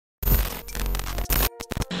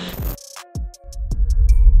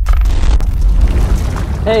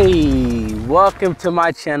Hey, welcome to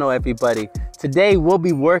my channel, everybody. Today we'll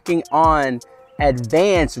be working on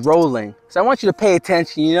advanced rolling. So I want you to pay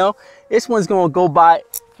attention, this one's gonna go by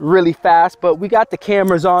really fast, but we got the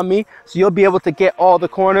cameras on me, so you'll be able to get all the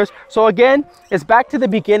corners. So again, it's back to the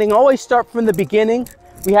beginning. Always start from the beginning.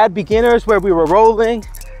 We had beginners where we were rolling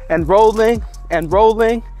and rolling and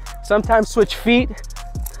rolling, sometimes switch feet.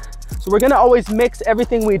 So we're gonna always mix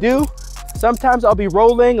everything we do. Sometimes I'll be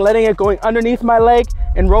rolling, letting it going underneath my leg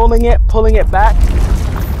and rolling it, pulling it back.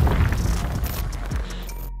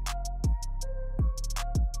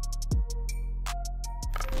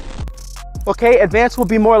 Okay, advanced will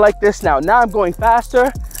be more like this now. Now I'm going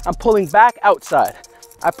faster, I'm pulling back outside.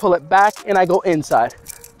 I pull it back and I go inside.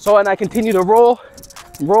 So, and I continue to roll,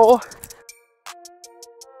 roll.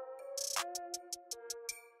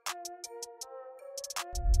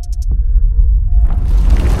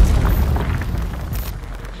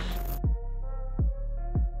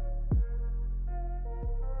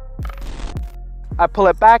 I pull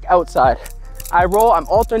it back outside. I roll, I'm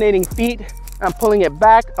alternating feet. I'm pulling it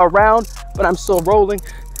back around, but I'm still rolling,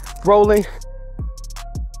 rolling.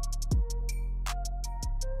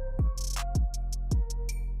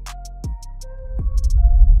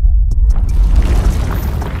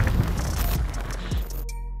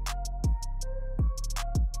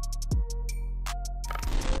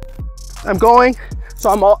 I'm going,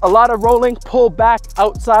 so I'm a lot of rolling, pull back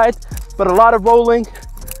outside, but a lot of rolling.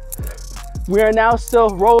 We are now still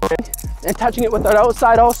rolling and touching it with our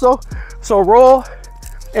outside also. So roll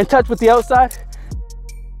and touch with the outside.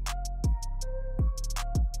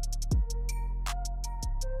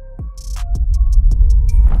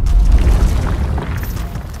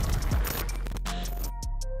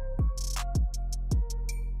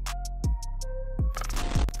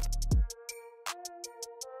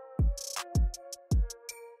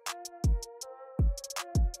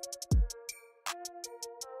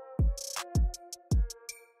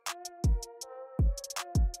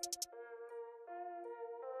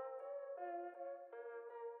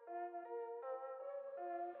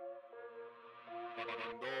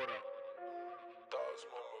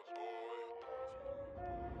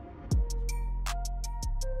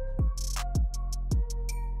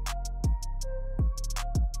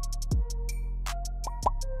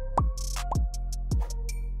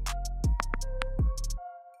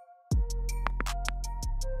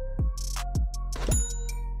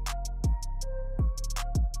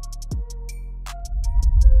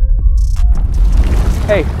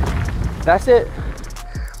 Hey, that's it.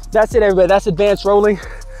 That's it, everybody. That's advanced rolling.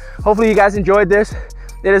 Hopefully you guys enjoyed this.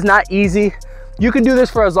 It is not easy. You can do this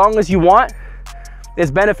for as long as you want.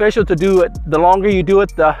 It's beneficial to do it. The longer you do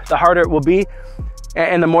it, the harder it will be,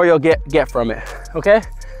 and the more you'll get from it. Okay?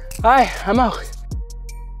 All right, I'm out.